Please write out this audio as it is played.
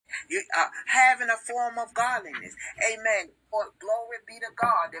You having a form of godliness. Amen. Glory be to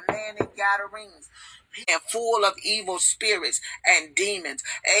God. The man in Gadarenes, and full of evil spirits and demons.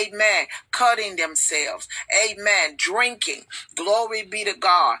 Amen. Cutting themselves. Amen. Drinking. Glory be to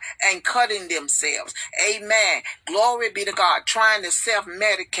God. And cutting themselves. Amen. Glory be to God. Trying to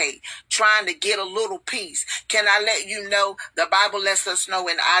self-medicate. Trying to get a little peace. Can I let you know, the Bible lets us know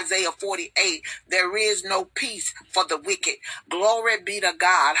in Isaiah 48, there is no peace for the wicked. Glory be to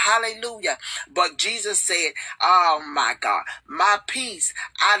God. Hallelujah. But Jesus said, oh my God, my peace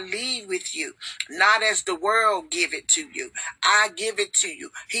I leave with you, not as the world give it to you. I give it to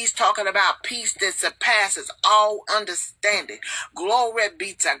you. He's talking about peace that surpasses all understanding. Glory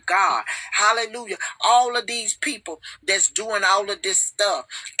be to God. Hallelujah. All of these people that's doing all of this stuff,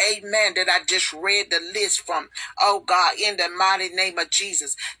 amen, that I just read the list from, oh God, in the mighty name of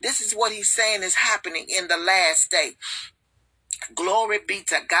Jesus. This is what he's saying is happening in the last day. Glory be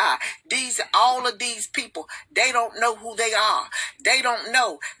to God. All of these people, they don't know who they are. They don't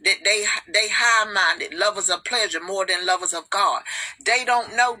know that they high-minded, lovers of pleasure more than lovers of God. They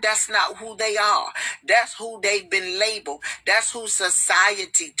don't know that's not who they are. That's who they've been labeled. That's who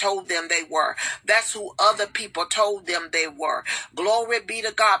society told them they were. That's who other people told them they were. Glory be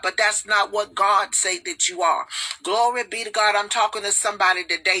to God. But that's not what God say that you are. Glory be to God. I'm talking to somebody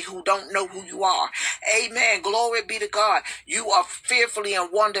today who don't know who you are. Amen. Glory be to God. You are fearfully and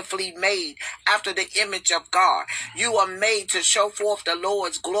wonderfully made after the image of God. You are made to show forth the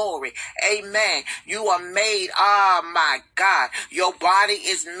Lord's glory. Amen. You are made, oh my God, your body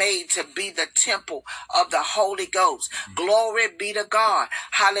is made to be the temple of the Holy Ghost. Glory be to God.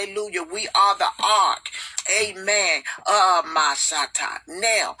 Hallelujah. We are the ark. Amen. My shata.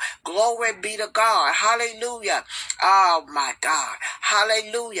 Now, glory be to God. Hallelujah. Oh my God.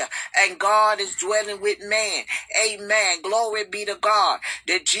 Hallelujah. And God is dwelling with man. Amen. Glory be to God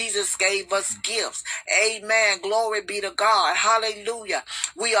that Jesus gave us gifts. Amen. Glory be to God. Hallelujah.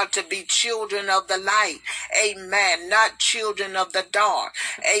 We are to be children of the light. Amen. Not children of the dark.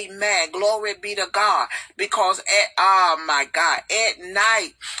 Amen. Glory be to God. Because at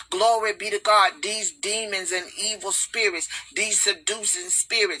night, glory be to God, these demons and evil spirits, these seducing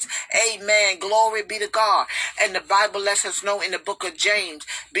spirits, amen, glory be to God. And the Bible lets us know in the book of James,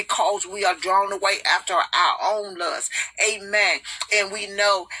 because we are drawn away after our own lust, amen. And we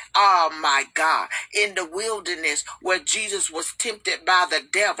know, oh my God, in the wilderness where Jesus was tempted by the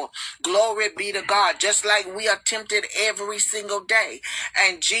devil, glory be to God, just like we are tempted every single day.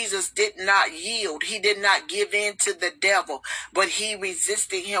 And Jesus did not yield. He did not give in to the devil, but he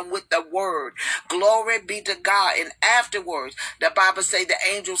resisted him with the word. Glory be to God. And afterwards, the Bible says the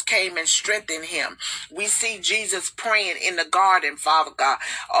angels came and strengthened him. We see Jesus praying in the garden, Father God.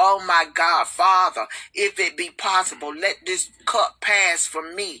 Oh my God, Father, if it be possible, let this cup pass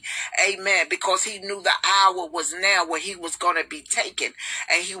from me. Amen. Because he knew the hour was now where he was going to be taken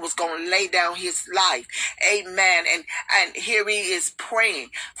and he was going to lay down his life. Amen. And here he is praying.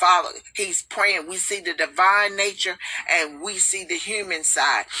 Father, he's praying. We see the divine nature and we see the human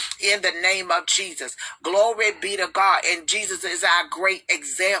side in the name of Jesus. Glory be to God. And Jesus is our great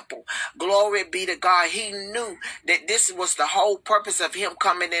example. Glory be to God. He knew that this was the whole purpose of him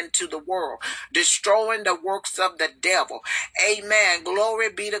coming into the world, destroying the works of the devil. Amen. Glory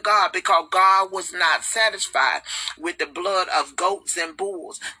be to God, because God was not satisfied with the blood of goats and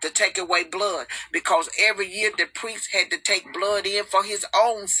bulls to take away blood, because every year the priest had to take blood in for his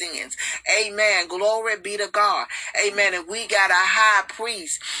own sins. Amen. Glory be to God. Amen. And we got a high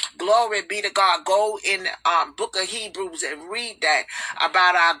priest. Glory be to God. Go in book of Hebrews and read that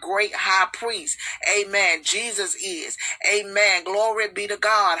about our great high priest. Amen. Jesus is. Amen. Glory be to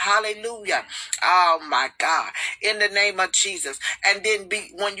God. Hallelujah. Oh my God. In the name of Jesus. And then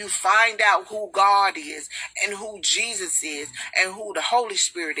when you find out who God is and who Jesus is and who the Holy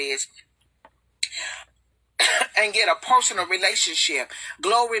Spirit is, and get a personal relationship.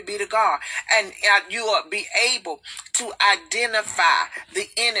 Glory be to God. And you will be able to identify the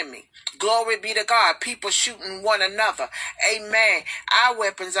enemy. Glory be to God. People shooting one another. Amen. Our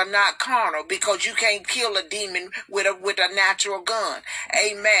weapons are not carnal, because you can't kill a demon with a natural gun.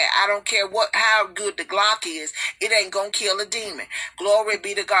 Amen. I don't care how good the Glock is. It ain't going to kill a demon. Glory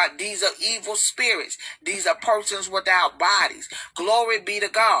be to God. These are evil spirits. These are persons without bodies. Glory be to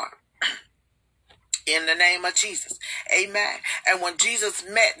God. In the name of Jesus. Amen. And when Jesus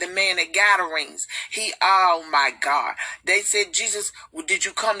met the man at Gadarenes, oh my God, they said, Jesus, did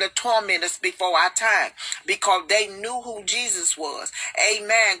you come to torment us before our time? Because they knew who Jesus was.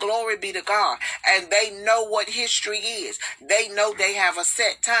 Amen. Glory be to God. And they know what history is. They know they have a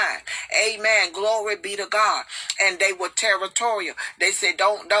set time. Amen. Glory be to God. And they were territorial. They said,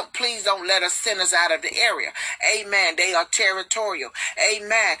 please don't let us sinners out of the area. Amen. They are territorial.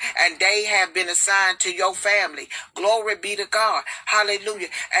 Amen. And they have been assigned to your family. Glory be to God. Hallelujah.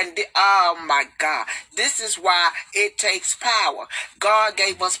 And oh my God, this is why it takes power. God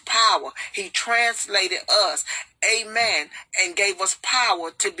gave us power. He translated us, amen, and gave us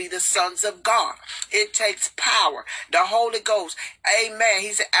power to be the sons of God. It takes power. The Holy Ghost, amen.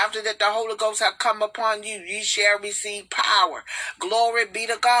 He said, after that the Holy Ghost have come upon you, ye shall receive power. Glory be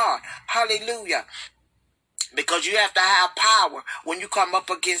to God. Hallelujah. Because you have to have power when you come up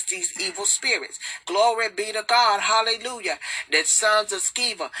against these evil spirits. Glory be to God. Hallelujah. The sons of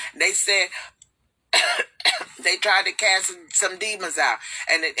Sceva, they said, they tried to cast some demons out.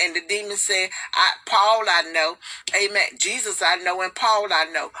 And the demons said, Paul I know. Amen. Jesus I know and Paul I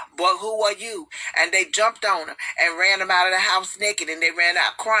know. But who are you? And they jumped on him and ran him out of the house naked. And they ran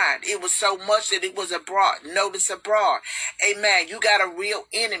out crying. It was so much that it was abroad. Notice abroad. Amen. You got a real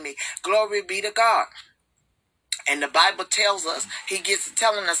enemy. Glory be to God. And the Bible tells us, he gets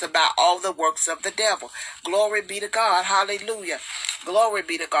telling us about all the works of the devil. Glory be to God. Hallelujah. Glory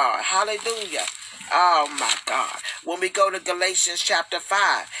be to God. Hallelujah. Oh my God. When we go to Galatians chapter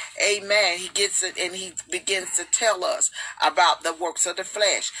 5, amen, he gets it and he begins to tell us about the works of the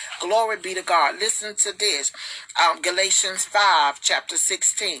flesh. Glory be to God. Listen to this. Galatians 5, chapter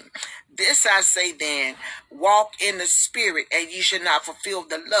 16. This I say then, walk in the spirit, and ye should not fulfill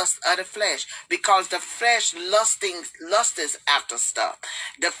the lust of the flesh, because the flesh lusteth after stuff.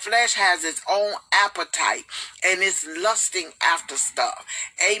 The flesh has its own appetite, and it's lusting after stuff.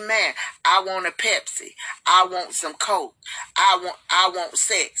 Amen. I want a Pepsi. I want some Coke. I want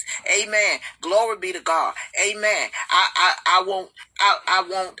sex. Amen. Glory be to God. Amen. I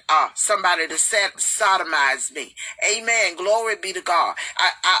want somebody to sodomize me. Amen. Glory be to God.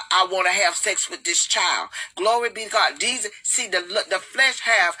 I want to have sex with this child. Glory be to God. The flesh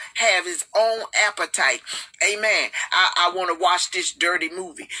have its own appetite. Amen. I want to watch this dirty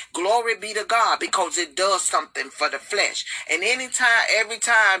movie. Glory be to God, because it does something for the flesh. And every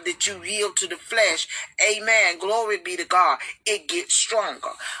time that you yield to the flesh, amen, glory be to God, it gets stronger.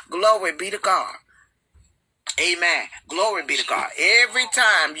 Glory be to God. Amen. Glory be to God. Every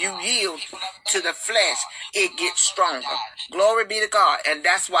time you yield to the flesh, it gets stronger. Glory be to God. And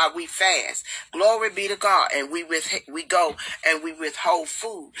that's why we fast. Glory be to God. And we go and we withhold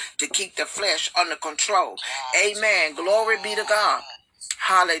food to keep the flesh under control. Amen. Glory be to God.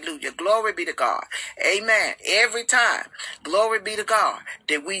 Hallelujah. Glory be to God. Amen. Every time, glory be to God,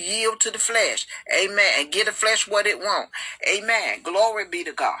 that we yield to the flesh. Amen. And get the flesh what it wants. Amen. Glory be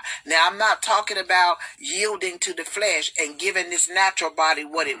to God. Now, I'm not talking about yielding to the flesh and giving this natural body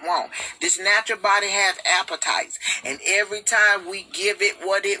what it wants. This natural body has appetites. And every time we give it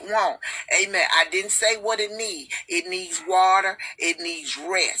what it wants. Amen. I didn't say what it needs. It needs water. It needs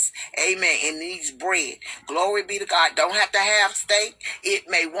rest. Amen. It needs bread. Glory be to God. Don't have to have steak. It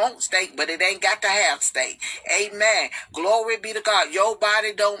may want steak, but it ain't got to have steak. Amen. Glory be to God. Your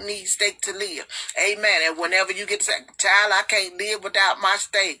body don't need steak to live. Amen. And whenever you get to say, child, I can't live without my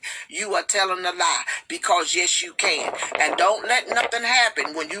steak, you are telling a lie, because yes, you can. And don't let nothing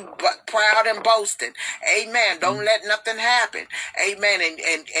happen when you proud and boasting. Amen. Don't let nothing happen. Amen.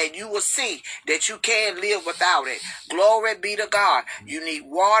 And you will see that you can live without it. Glory be to God. You need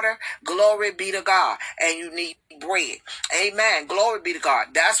water. Glory be to God. And you need bread. Amen. Glory be to God.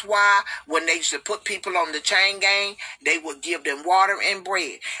 That's why when they used to put people on the chain gang, they would give them water and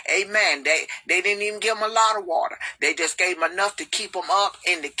bread. Amen. They didn't even give them a lot of water. They just gave them enough to keep them up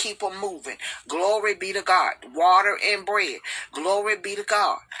and to keep them moving. Glory be to God. Water and bread. Glory be to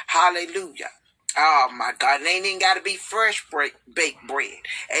God. Hallelujah. Oh my God, it ain't even got to be fresh baked bread.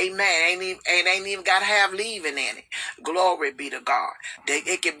 Amen. Ain't even got to have leaven in it. Glory be to God.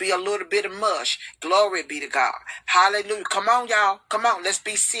 It can be a little bit of mush. Glory be to God. Hallelujah. Come on, y'all. Come on. Let's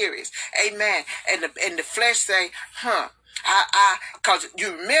be serious. Amen. And the flesh say, cause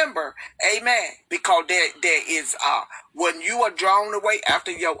you remember, amen, because there is, when you are drawn away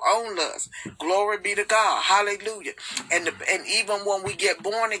after your own lust, glory be to God, hallelujah. And even when we get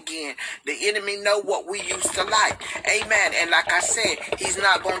born again, the enemy know what we used to like, amen. And like I said, he's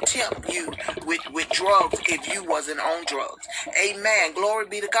not going to tempt you with drugs if you wasn't on drugs, amen. Glory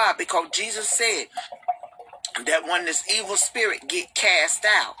be to God, because Jesus said, that when this evil spirit get cast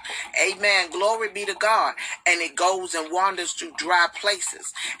out, amen, glory be to God, and it goes and wanders through dry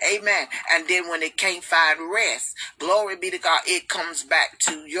places, amen, and then when it can't find rest, glory be to God, it comes back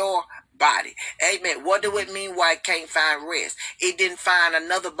to your body, amen. What do it mean why it can't find rest? It didn't find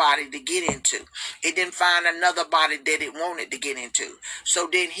another body to get into. It didn't find another body that it wanted to get into. So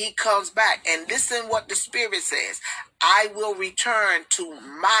then he comes back, and listen what the Spirit says: I will return to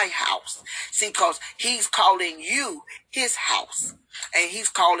my house. See, because he's calling you his house, and he's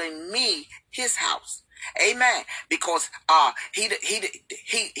calling me his house. Amen. Because he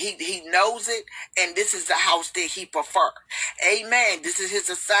knows it, and this is the house that he prefer. Amen. This is his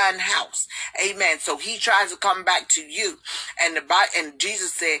assigned house. Amen. So he tries to come back to you, and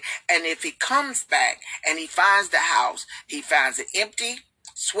Jesus said, and if he comes back and he finds the house, he finds it empty,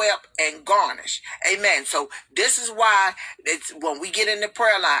 swept, and garnished. Amen. So this is why it's when we get in the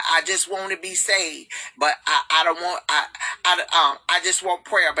prayer line, I just want to be saved, but I don't want I just want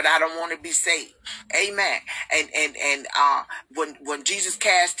prayer, but I don't want to be saved. Amen. And when Jesus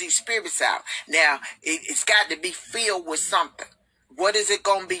cast these spirits out, now it's got to be filled with something. What is it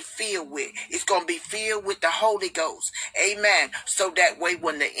going to be filled with? It's going to be filled with the Holy Ghost. Amen. So that way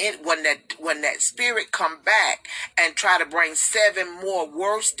when that spirit come back and try to bring 7 more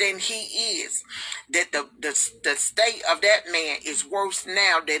worse than he is, that the state of that man is worse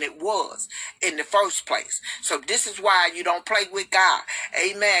now than it was in the first place. So this is why you don't play with God.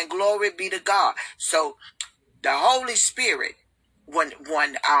 Amen. Glory be to God. So the Holy Spirit, when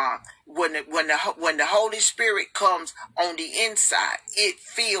the Holy Spirit comes on the inside, it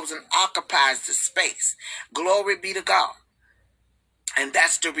fills and occupies the space. Glory be to God. And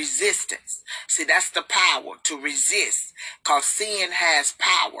that's the resistance. See, that's the power to resist, because sin has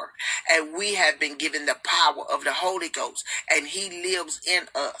power, and we have been given the power of the Holy Ghost, and he lives in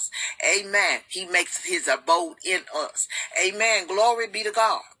us. Amen. He makes his abode in us. Amen. Glory be to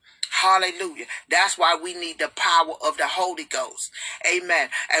God. Hallelujah. That's why we need the power of the Holy Ghost. Amen.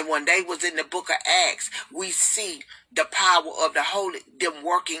 And when they was in the book of Acts, we see the power of them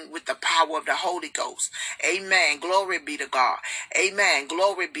working with the power of the Holy Ghost. Amen. Glory be to God. Amen.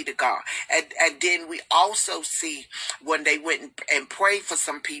 Glory be to God. And then we also see when they went and prayed for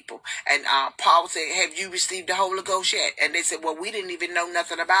some people, and Paul said, have you received the Holy Ghost yet? And they said, well, we didn't even know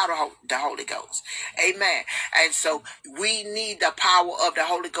nothing about the Holy Ghost. Amen. And so we need the power of the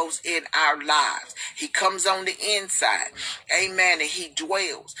Holy Ghost in our lives. He comes on the inside. Amen. And he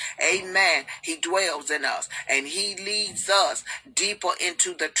dwells. Amen. He dwells in us, and he leads us deeper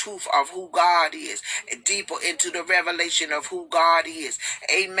into the truth of who God is, deeper into the revelation of who God is.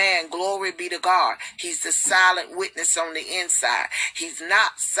 Amen. Glory be to God. He's the silent witness on the inside. He's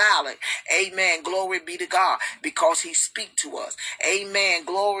not silent. Amen. Glory be to God, because he speaks to us. Amen.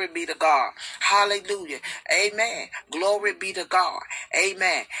 Glory be to God. Hallelujah. Amen. Glory be to God.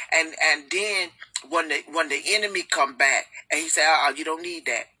 Amen. And then when the enemy come back and he say, you don't need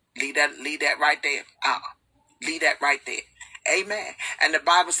that. Leave that right there. Leave that right there. Amen. And the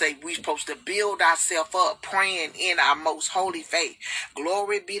Bible says we're supposed to build ourselves up, praying in our most holy faith.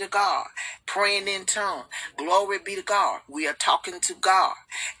 Glory be to God. Praying in tongues. Glory be to God. We are talking to God.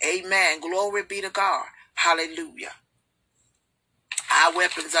 Amen. Glory be to God. Hallelujah. Our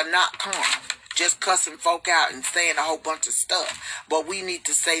weapons are not carnal, just cussing folk out and saying a whole bunch of stuff. But we need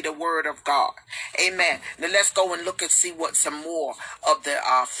to say the word of God. Amen. Now let's go and look and see what some more of the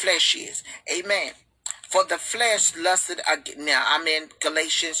flesh is. Amen. For the flesh lusted against, now I'm in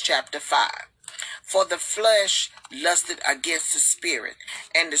Galatians chapter 5. For the flesh lusted against the spirit,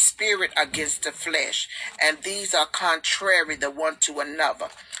 and the spirit against the flesh. And these are contrary the one to another,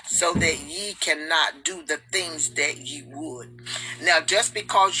 so that ye cannot do the things that ye would. Now, just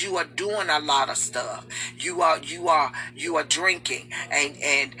because you are doing a lot of stuff, you are drinking,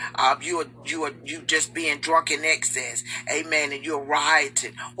 and you just being drunk in excess, amen, and you're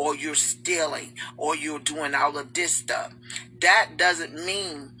rioting, or you're stealing, or you're doing all of this stuff, that doesn't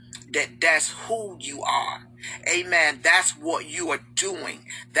mean that's who you are. Amen. That's what you are doing.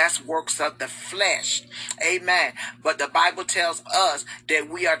 That's works of the flesh. Amen. But the Bible tells us that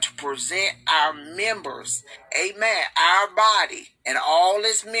we are to present our members, amen, our body and all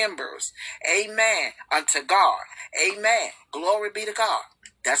its members, amen, unto God. Amen. Glory be to God.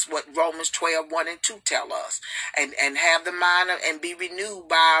 That's what Romans 12:1-2 tell us. And have the mind and be renewed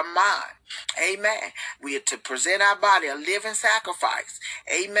by our mind. Amen. We are to present our body a living sacrifice.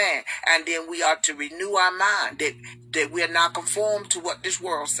 Amen. And then we are to renew our mind, that we are not conformed to what this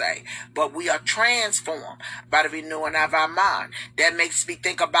world say, but we are transformed by the renewing of our mind. That makes me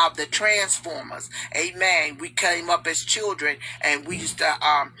think about the Transformers. Amen. We came up as children, and we used to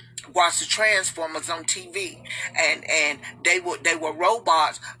watch the Transformers on TV, and they were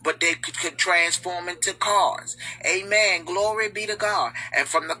robots, but they could transform into cars. Amen. Glory be to God. And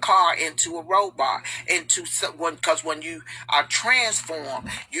from the car into a robot, into someone, because when you are transformed,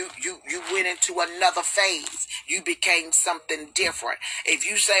 you went into another phase. You became something different. If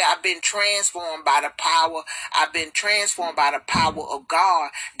you say I've been transformed by the power of God,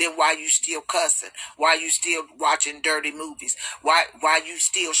 then why you still cussing? Why you still watching dirty movies? Why you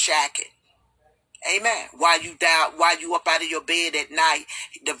still shacking? Amen. Why you down? Why you up out of your bed at night?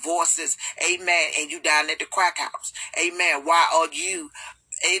 Divorces. Amen. And you down at the crack house. Amen. Why are you,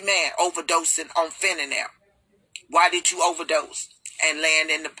 amen, overdosing on fentanyl? Why did you overdose and laying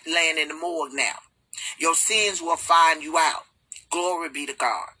in the morgue now? Your sins will find you out. Glory be to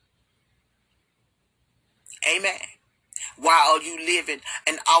God. Amen. Why are you living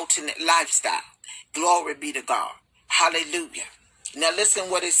an alternate lifestyle? Glory be to God. Hallelujah. Now listen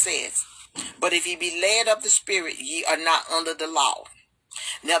what it says. But if ye be led of the Spirit, ye are not under the law.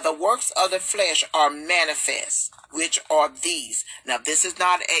 Now the works of the flesh are manifest, which are these. Now this is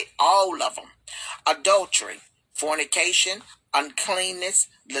not all of them. Adultery, fornication, uncleanness,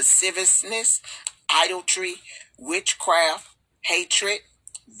 lasciviousness, idolatry, witchcraft, hatred,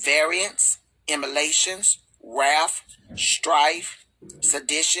 variance, emulations, wrath, strife,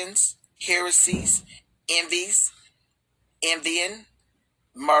 seditions, heresies, envying,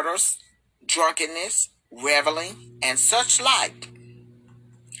 murders, drunkenness, reveling, and such like,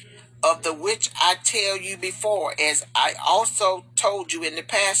 of the which I tell you before, as I also told you in the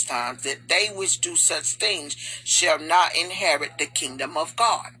past times, that they which do such things shall not inherit the kingdom of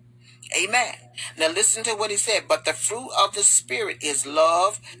God. Amen. Now listen to what he said. But the fruit of the Spirit is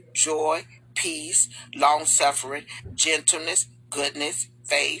love, joy, peace, long-suffering, gentleness, goodness,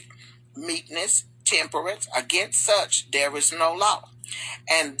 faith, meekness, temperance. Against such there is no law.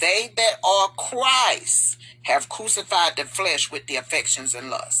 And they that are Christ have crucified the flesh with the affections and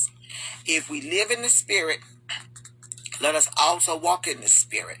lusts. If we live in the Spirit, let us also walk in the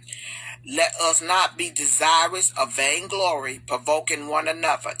Spirit. Let us not be desirous of vainglory, provoking one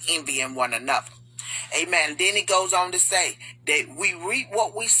another, envying one another. Amen. Then he goes on to say that we reap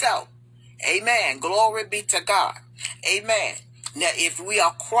what we sow. Amen. Glory be to God. Amen. Now, if we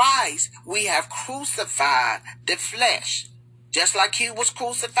are Christ, we have crucified the flesh. Just like he was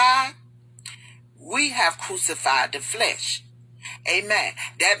crucified, we have crucified the flesh. Amen.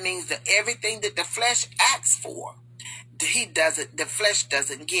 That means that everything that the flesh asks for, the flesh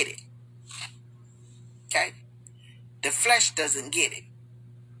doesn't get it. Okay? The flesh doesn't get it.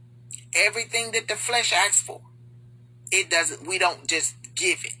 Everything that the flesh asks for, we don't just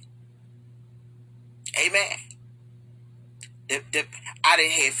give it. Amen. I done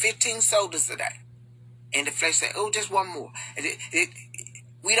had 15 sodas today. And the flesh said, oh, just one more.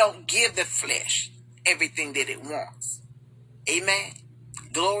 We don't give the flesh everything that it wants. Amen.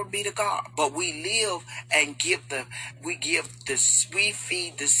 Glory be to God. But we live and we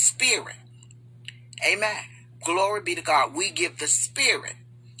feed the Spirit. Amen. Glory be to God. We give the Spirit,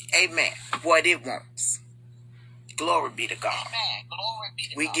 amen, what it wants. Glory be to God. Amen. Glory be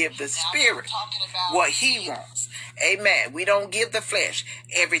to God. We give the Spirit what he wants. Amen. We don't give the flesh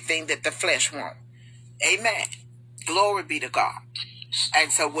everything that the flesh wants. Amen. Glory be to God.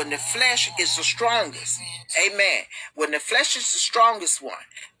 And so when the flesh is the strongest, amen, when the flesh is the strongest one,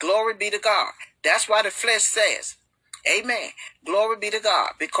 glory be to God. That's why the flesh says, amen, glory be to God,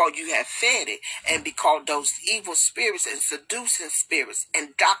 because you have fed it, and because those evil spirits and seducing spirits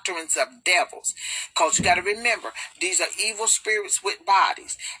and doctrines of devils, because you got to remember, these are evil spirits with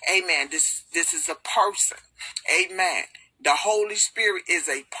bodies. Amen. This is a person. Amen. The Holy Spirit is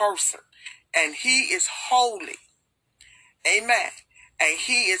a person, and he is holy. Amen. And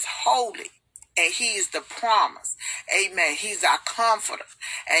he is holy. And he is the promise. Amen. He's our comforter.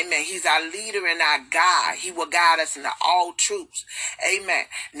 Amen. He's our leader and our guide. He will guide us into all truths. Amen.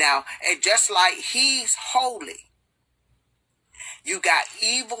 Now, and just like he's holy, you got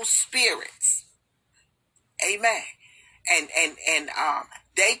evil spirits. Amen. And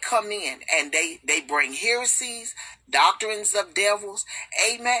they come in and they bring heresies, doctrines of devils.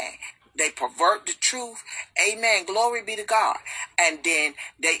 Amen. They pervert the truth. Amen. Glory be to God. And then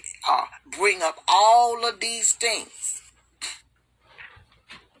they bring up all of these things.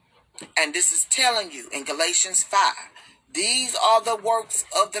 And this is telling you in Galatians 5. These are the works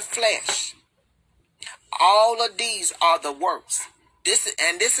of the flesh. All of these are the works. This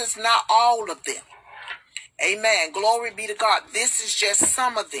is not all of them. Amen. Glory be to God. This is just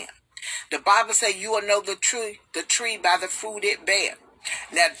some of them. The Bible says you will know the tree by the fruit it bear.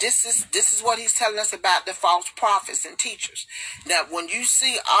 Now this is what he's telling us about the false prophets and teachers. Now when you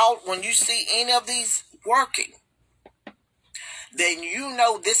see any of these working, then you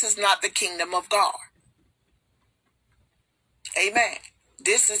know this is not the kingdom of God. Amen.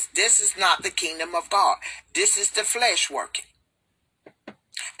 This is not the kingdom of God. This is the flesh working.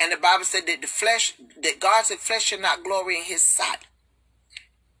 And the Bible said that God said flesh should not glory in his sight.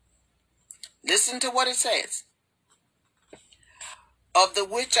 Listen to what it says. Of the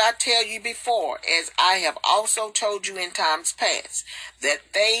which I tell you before, as I have also told you in times past,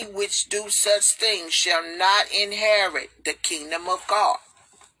 that they which do such things shall not inherit the kingdom of God.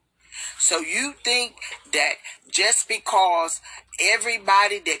 So you think that just because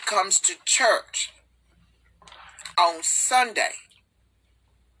everybody that comes to church on Sunday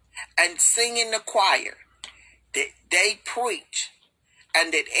and sing in the choir, that they preach,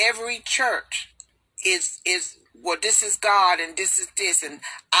 and that every church is well, this is God and this is this, and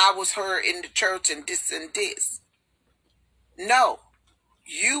I was heard in the church and this and this. No,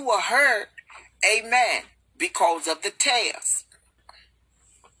 you were heard, amen, because of the tares.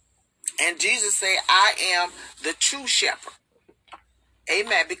 And Jesus said, I am the true shepherd.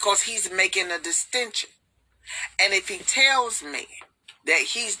 Amen, because he's making a distinction. And if he tells me that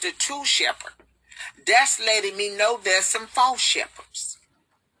he's the true shepherd, that's letting me know there's some false shepherds.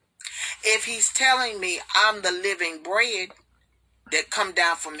 If he's telling me I'm the living bread that come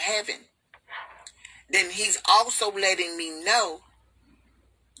down from heaven, then he's also letting me know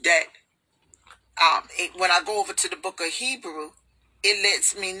that when I go over to the book of Hebrew, it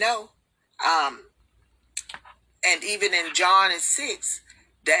lets me know, and even in John and 6,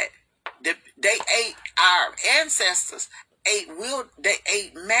 that our ancestors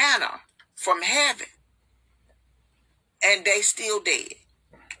ate manna from heaven, and they still dead.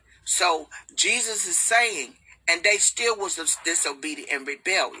 So Jesus is saying, and they still was disobedient and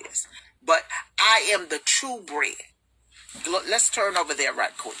rebellious, but I am the true bread. Let's turn over there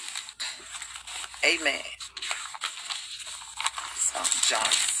right quick. Amen. So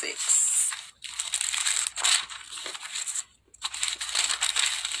John 6.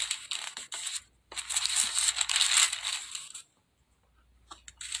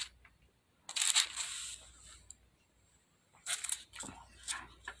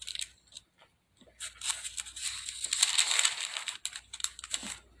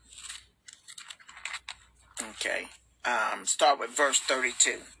 Okay. Start with verse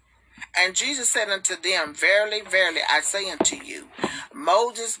 32. And Jesus said unto them, Verily, verily, I say unto you,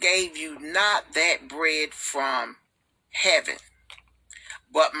 Moses gave you not that bread from heaven,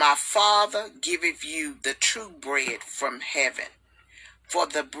 but my Father giveth you the true bread from heaven. For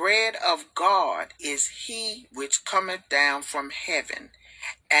the bread of God is he which cometh down from heaven,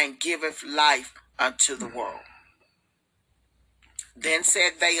 and giveth life unto the world. Then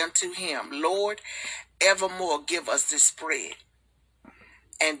said they unto him, Lord, evermore give us this bread.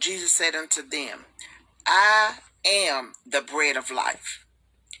 And Jesus said unto them, I am the bread of life.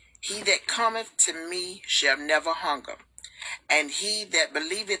 He that cometh to me shall never hunger, and he that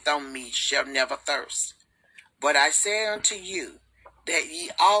believeth on me shall never thirst. But I say unto you, that ye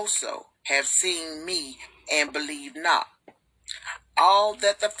also have seen me, and believe not. All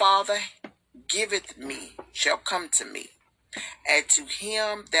that the Father giveth me shall come to me, and to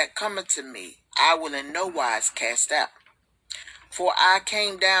him that cometh to me I will in no wise cast out. For I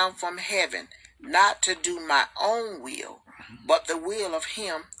came down from heaven, not to do my own will, but the will of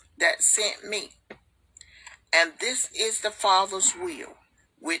him that sent me. And this is the Father's will,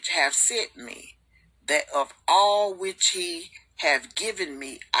 which hath sent me, that of all which he hath given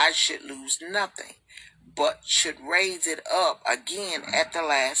me I should lose nothing, but should raise it up again at the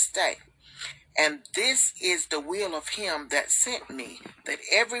last day. And this is the will of him that sent me, that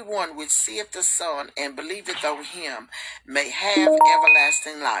everyone which seeth the Son and believeth on him may have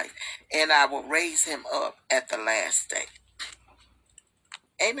everlasting life, and I will raise him up at the last day.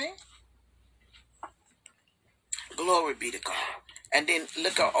 Amen. Glory be to God. And then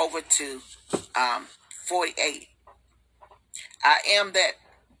look over to 48. I am that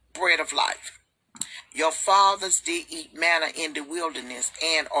bread of life. Your fathers did eat manna in the wilderness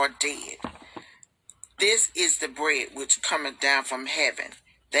and are dead. This is the bread which cometh down from heaven,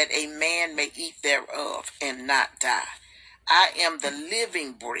 that a man may eat thereof and not die. I am the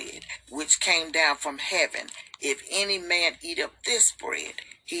living bread which came down from heaven. If any man eat of this bread,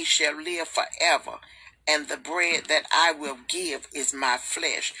 he shall live forever. And the bread that I will give is my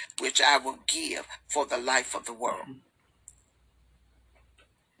flesh, which I will give for the life of the world.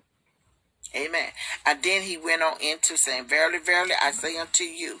 Amen. And then he went on into saying, verily, verily, I say unto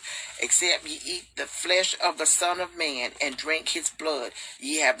you, except ye eat the flesh of the Son of Man and drink his blood,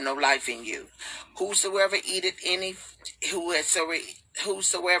 ye have no life in you. Whosoever eateth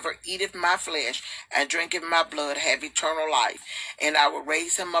whosoever eateth my flesh and drinketh my blood have eternal life, and I will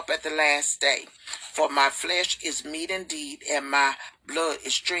raise him up at the last day. For my flesh is meat indeed, and my blood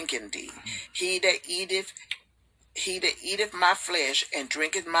is drink indeed. He that eateth my flesh and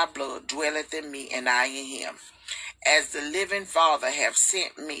drinketh my blood dwelleth in me, and I in him. As the living Father hath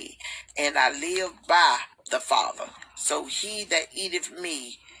sent me, and I live by the Father, so he that eateth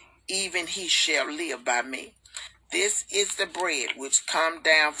me, even he shall live by me. This is the bread which come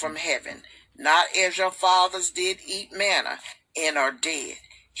down from heaven, not as your fathers did eat manna, and are dead.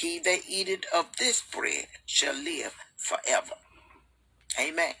 He that eateth of this bread shall live forever.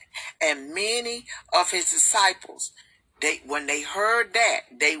 Amen. And many of his disciples, when they heard that,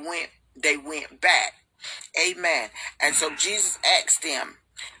 they went back. Amen. And so Jesus asked them,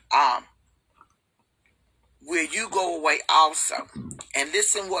 will you go away also? And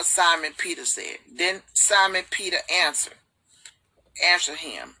listen what Simon Peter said. Then Simon Peter answered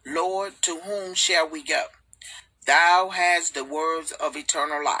him, Lord, to whom shall we go? Thou hast the words of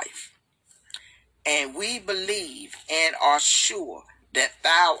eternal life. And we believe and are sure that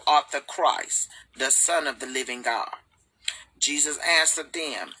thou art the Christ, the Son of the living God. Jesus answered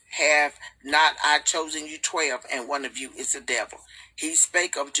them, have not I chosen you 12, and one of you is the devil? He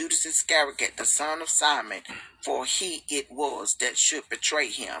spake of Judas Iscariot, the son of Simon, for he it was that should betray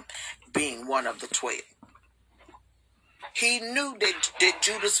him, being one of the 12. He knew that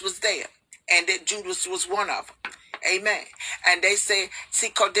Judas was there, and that Judas was one of them. Amen. And they say, see,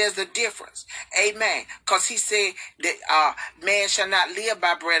 because there's a difference. Amen. Because he said that man shall not live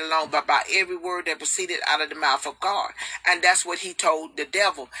by bread alone, but by every word that proceeded out of the mouth of God. And that's what he told the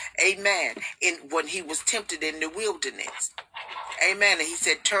devil. Amen. When he was tempted in the wilderness. Amen. And he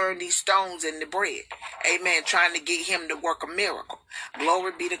said, turn these stones into bread. Amen. Trying to get him to work a miracle.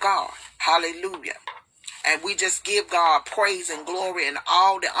 Glory be to God. Hallelujah. And we just give God praise and glory and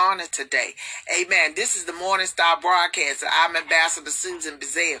all the honor today. Amen. This is the Morning Star broadcast. I'm Ambassador Susan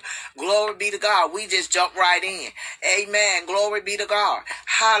Bizzell. Glory be to God. We just jump right in. Amen. Glory be to God.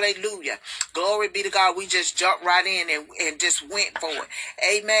 Hallelujah. Glory be to God. We just jump right in and just went for it.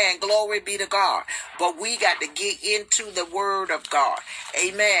 Amen. Glory be to God. But we got to get into the word of God.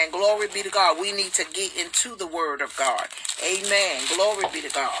 Amen. Glory be to God. We need to get into the word of God. Amen. Glory be to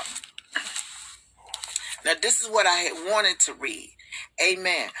God. Now, this is what I had wanted to read.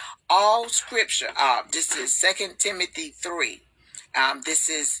 Amen. All scripture, this is 2 Timothy 3. This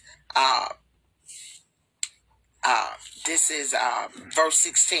is verse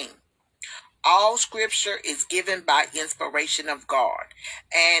 16. All scripture is given by inspiration of God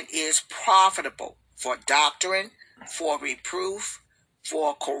and is profitable for doctrine, for reproof,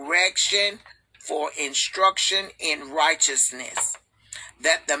 for correction, for instruction in righteousness,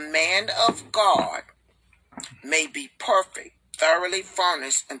 that the man of God may be perfect, thoroughly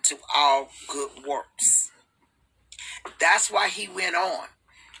furnished unto all good works. That's why he went on.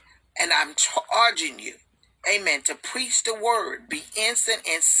 And I'm charging you, amen, to preach the word, be instant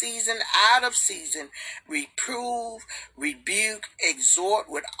and season, out of season, reprove, rebuke, exhort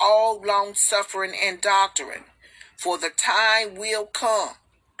with all long suffering and doctrine. For the time will come.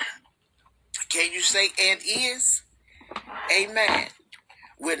 Can you say and is? Amen.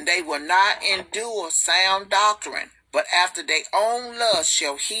 When they will not endure sound doctrine, but after their own lust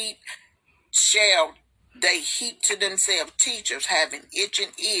shall they heap to themselves teachers having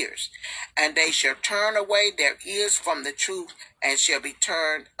itching ears, and they shall turn away their ears from the truth, and shall be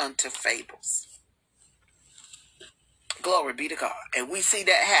turned unto fables. Glory be to God. And we see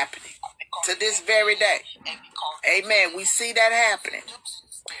that happening to this very day. Amen. We see that happening.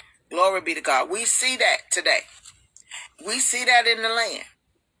 Glory be to God. We see that today. We see that in the land.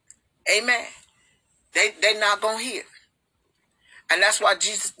 Amen. They're not going to hear. And that's why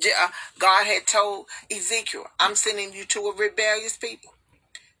God had told Ezekiel, I'm sending you to a rebellious people.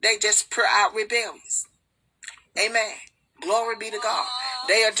 They just put out rebellious. Amen. Glory be to God.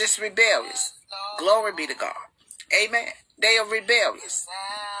 They are just rebellious. Glory be to God. Amen. They are rebellious.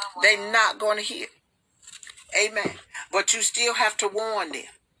 They're not going to hear. Amen. But you still have to warn them.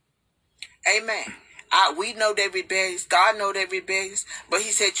 Amen. We know they're rebellious. God knows they're rebellious. But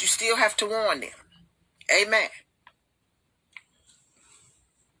he said you still have to warn them. Amen.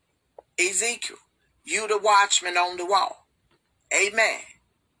 Ezekiel, you the watchman on the wall. Amen.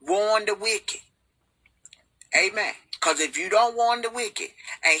 Warn the wicked. Amen. Because if you don't warn the wicked,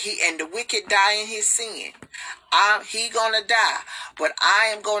 and the wicked die in his sin, He gonna die, but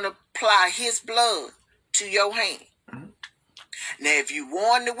I am gonna apply his blood to your hand. Now, if you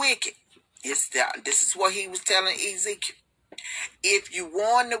warn the wicked, this is what he was telling Ezekiel. If you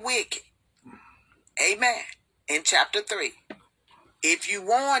warn the wicked, amen, in chapter 3, if you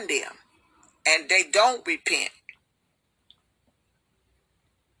warn them and they don't repent,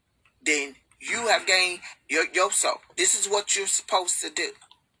 then you have gained your soul. This is what you're supposed to do.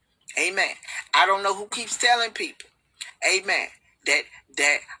 Amen. I don't know who keeps telling people, amen,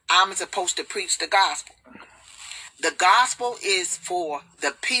 that I'm supposed to preach the gospel. The gospel is for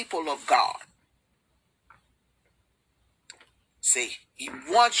the people of God. See,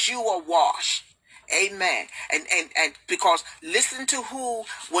 once you are washed, amen, and because listen to who,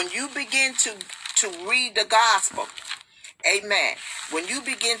 when you begin to read the gospel, amen, when you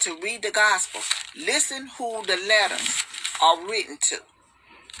begin to read the gospel, listen who the letters are written to.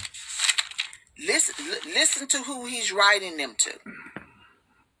 Listen to who he's writing them to.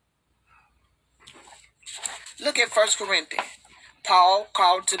 Look at 1 Corinthians. Paul,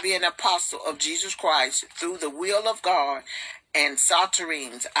 called to be an apostle of Jesus Christ through the will of God, and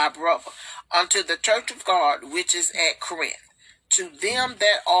Sotenes, our brother, unto the church of God which is at Corinth, to them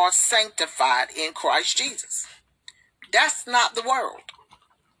that are sanctified in Christ Jesus. That's not the world.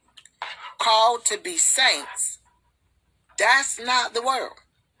 Called to be saints, that's not the world.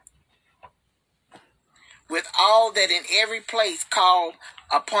 With all that in every place call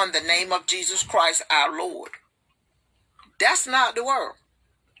upon the name of Jesus Christ our Lord. That's not the world.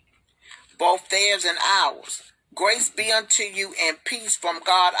 Both theirs and ours. Grace be unto you and peace from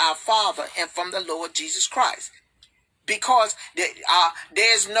God our Father and from the Lord Jesus Christ. Because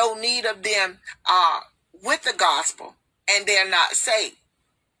there's no need of them with the gospel, and they're not saved.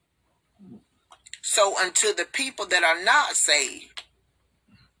 So unto the people that are not saved,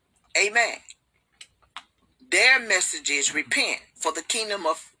 amen, their message is repent, for the kingdom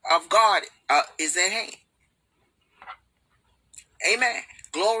of God is at hand. Amen.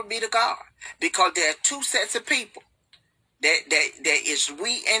 Glory be to God. Because there are two sets of people. There is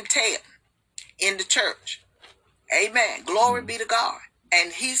wheat and tare in the church. Amen. Glory be to God.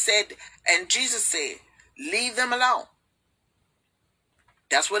 And he said, and Jesus said, leave them alone.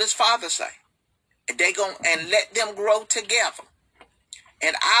 That's what his father said. And let them grow together.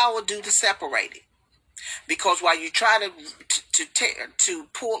 And I will do the separating. Because while you try to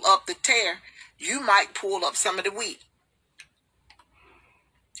pull up the tare, you might pull up some of the wheat.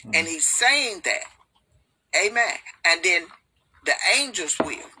 And he's saying that. Amen. And then the angels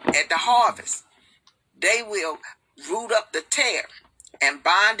will, at the harvest, they will root up the tare and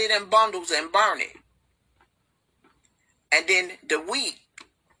bind it in bundles and burn it. And then the wheat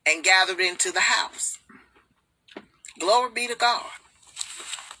and gather it into the house. Glory be to God.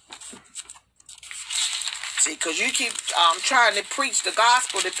 See, because you keep trying to preach the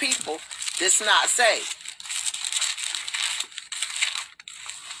gospel to people that's not saved.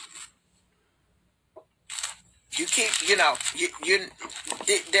 You keep, they're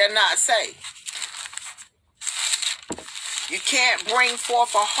not saved. You can't bring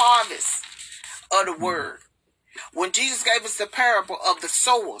forth a harvest of the word. When Jesus gave us the parable of the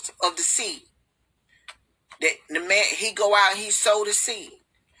sowers of the seed, that the man, he go out and he sowed the seed.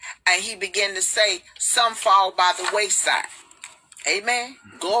 And he began to say, some fall by the wayside. Amen.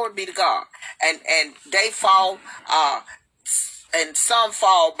 Glory be to God. And they fall, and some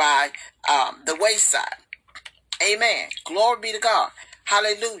fall by the wayside. Amen. Glory be to God.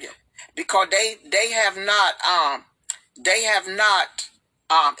 Hallelujah. Because they have not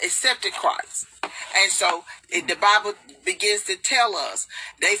accepted Christ. And so the Bible begins to tell us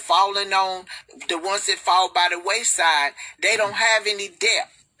they falling on the ones that fall by the wayside. They don't have any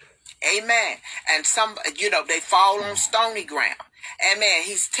depth. Amen. And some, they fall on stony ground. Amen.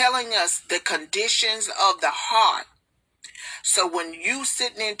 He's telling us the conditions of the heart. So when you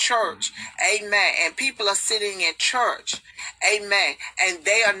sitting in church, amen, and people are sitting in church, amen, and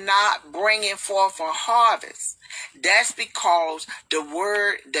they are not bringing forth a harvest, that's because the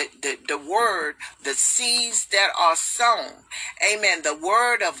word, the seeds that are sown, amen, the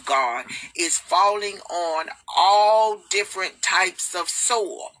word of God is falling on all different types of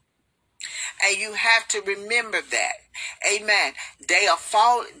soil. And you have to remember that. Amen. They are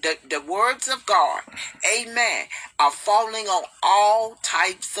the words of God, amen, are falling on all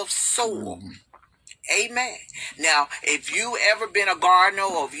types of soil. Amen. Now, if you ever been a gardener,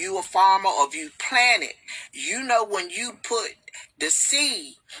 or if you a farmer, or if you planted, you know when you put the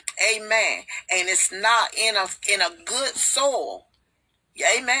seed, amen, and it's not in a good soil,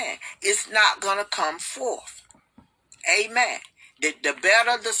 amen, it's not gonna come forth. Amen. The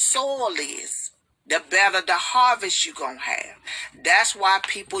better the soil is, the better the harvest you're going to have. That's why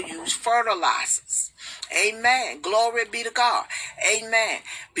people use fertilizers. Amen. Glory be to God. Amen.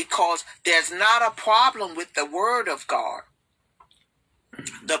 Because there's not a problem with the word of God.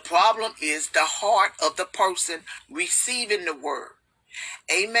 The problem is the heart of the person receiving the word.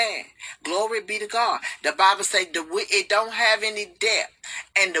 Amen. Glory be to God. The Bible says it don't have any depth.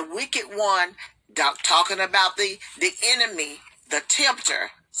 And the wicked one, talking about the enemy, the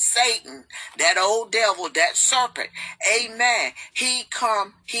tempter, Satan, that old devil, that serpent. Amen. He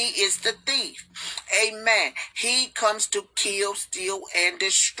is the thief. Amen. He comes to kill, steal, and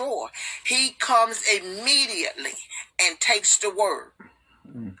destroy. He comes immediately and takes the word.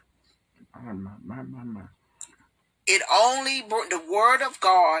 The word of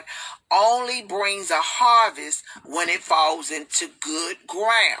God only brings a harvest when it falls into good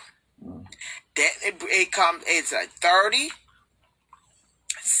ground. It's a 30,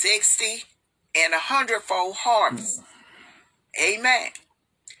 60, and 100-fold harvest. Amen.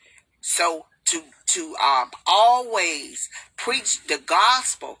 So to always preach the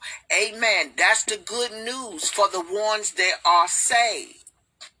gospel. Amen. That's the good news for the ones that are saved.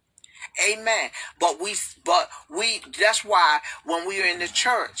 Amen. But that's why when we are in the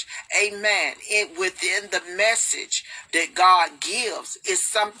church, amen, within the message that God gives is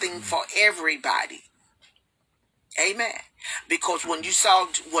something for everybody. Amen. Because when you saw,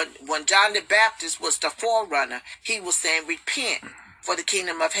 when John the Baptist was the forerunner, he was saying, repent, for the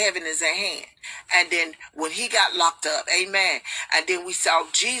kingdom of heaven is at hand. And then when he got locked up, amen, and then we saw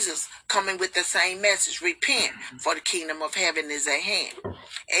Jesus coming with the same message, repent, for the kingdom of heaven is at hand.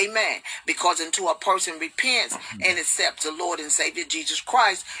 Amen. Because until a person repents and accepts the Lord and Savior Jesus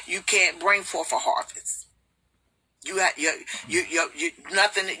Christ, you can't bring forth a harvest. You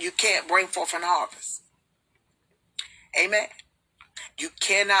nothing that you can't bring forth an harvest. Amen. You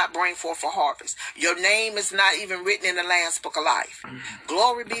cannot bring forth a harvest. Your name is not even written in the Lamb's Book of Life.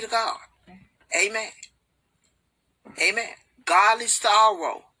 Glory be to God. Amen. Amen. Godly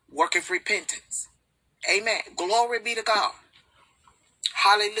sorrow worketh repentance. Amen. Glory be to God.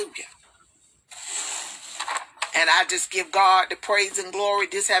 Hallelujah. And I just give God the praise and glory.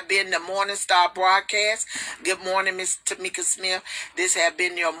 This have been the Morning Star broadcast. Good morning, Miss Tamika Smith. This have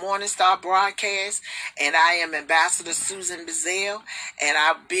been your Morning Star broadcast. And I am Ambassador Susan Bizzell. And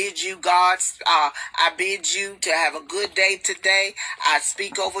I bid you, I bid you to have a good day today. I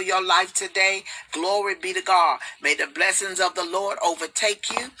speak over your life today. Glory be to God. May the blessings of the Lord overtake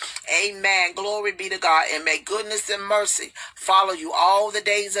you. Amen. Glory be to God. And may goodness and mercy follow you all the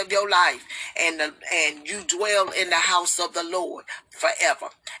days of your life. And you dwell in the house of the Lord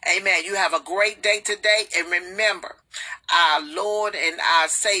forever. Amen. You have a great day today. And remember, our Lord and our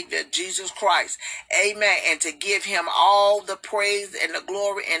Savior, Jesus Christ. Amen. And to give him all the praise and the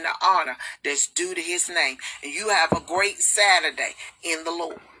glory and the honor that's due to his name. And you have a great Saturday in the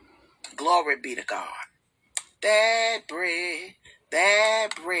Lord. Glory be to God. That bread,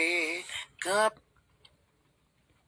 God.